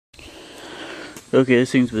Okay,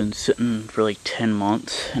 this thing's been sitting for like 10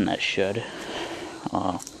 months in that shed.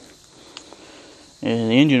 And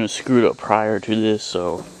the engine was screwed up prior to this,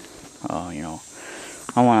 so, you know,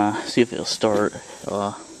 I want to see if it'll start.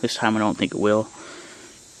 This time I don't think it will.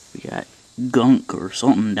 We got gunk or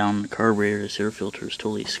something down the carburetor. This air filter is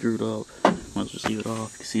totally screwed up. Might as well just leave it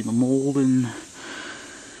off. You can see the mold and,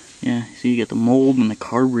 yeah, see you got the mold in the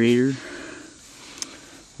carburetor.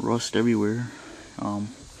 Rust everywhere.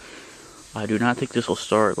 I do not think this will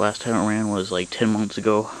start. Last time it ran was like 10 months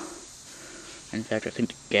ago. In fact, I think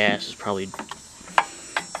the gas is probably...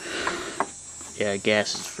 Yeah,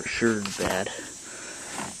 gas is for sure bad.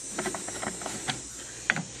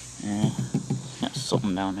 Yeah, got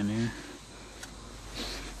something down in here.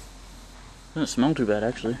 Doesn't smell too bad,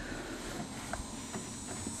 actually.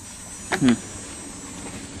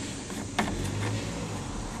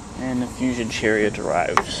 And the Fusion Chariot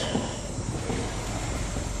arrives.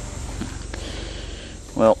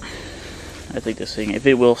 Well, I think this thing, if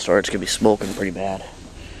it will start, it's going to be smoking pretty bad.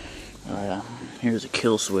 Here's a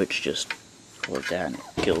kill switch, just like that, and it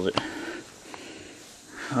kills it.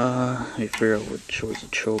 Let me figure out what shows the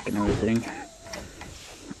choke and everything.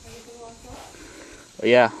 But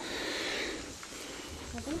yeah.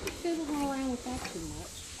 I think it's good to go around with that too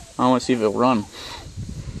much. I want to see if it'll run.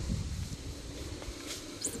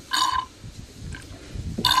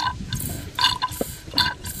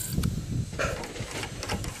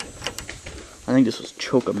 I think this was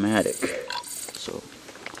choke-o-matic, so,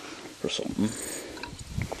 or something.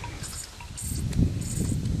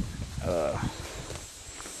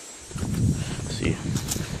 Let's see.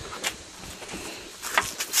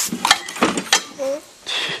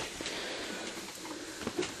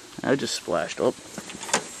 I just splashed up.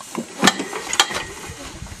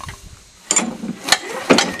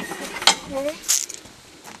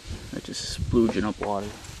 That's just splooging up water.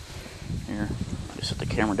 Here, just set the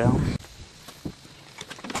camera down.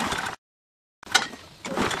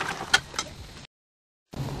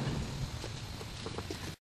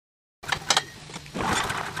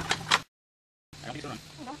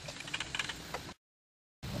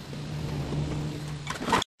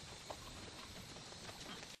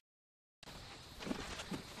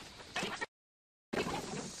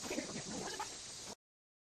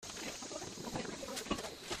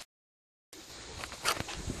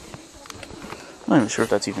 I'm not even sure if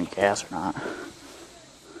that's even gas or not.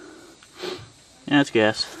 Yeah, it's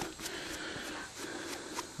gas.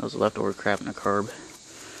 That was leftover crap in the carb.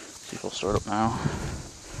 See if we'll start up now.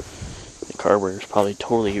 The carburetor's probably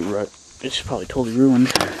totally it's probably totally ruined.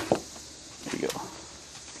 There you go.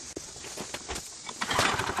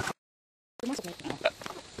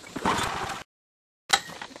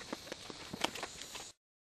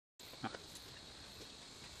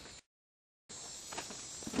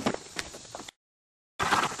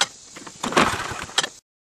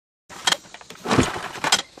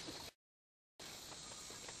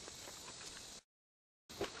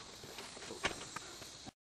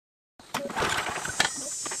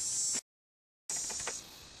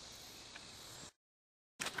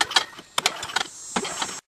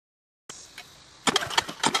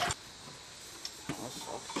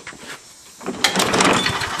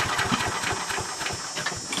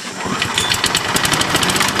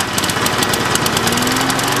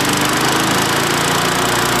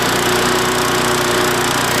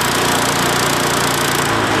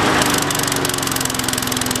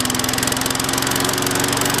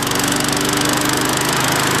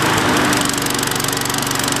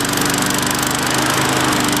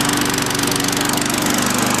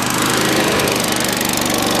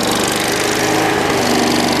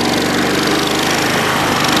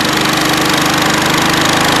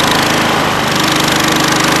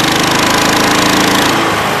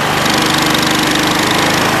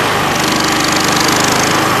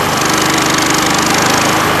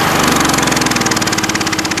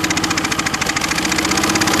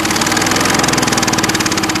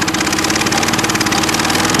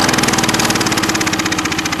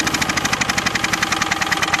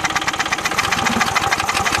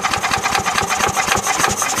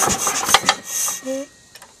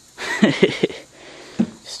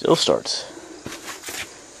 Still starts.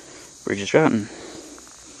 Briggs Rotten.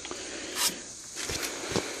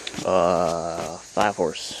 5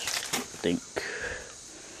 horse, I think.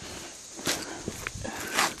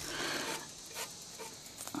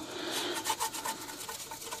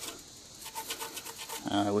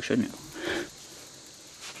 I wish I knew.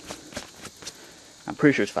 I'm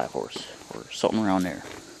pretty sure it's 5 horse or something around there.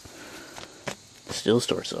 Still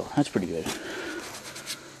starts though. That's pretty good.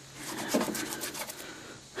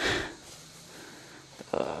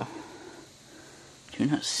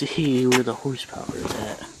 not see where the horsepower is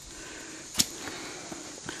at.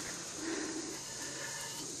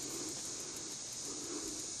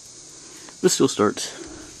 This still starts.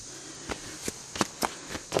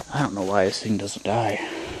 I don't know why this thing doesn't die.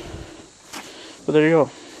 But there you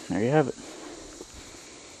go. There you have it.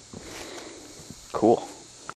 Cool.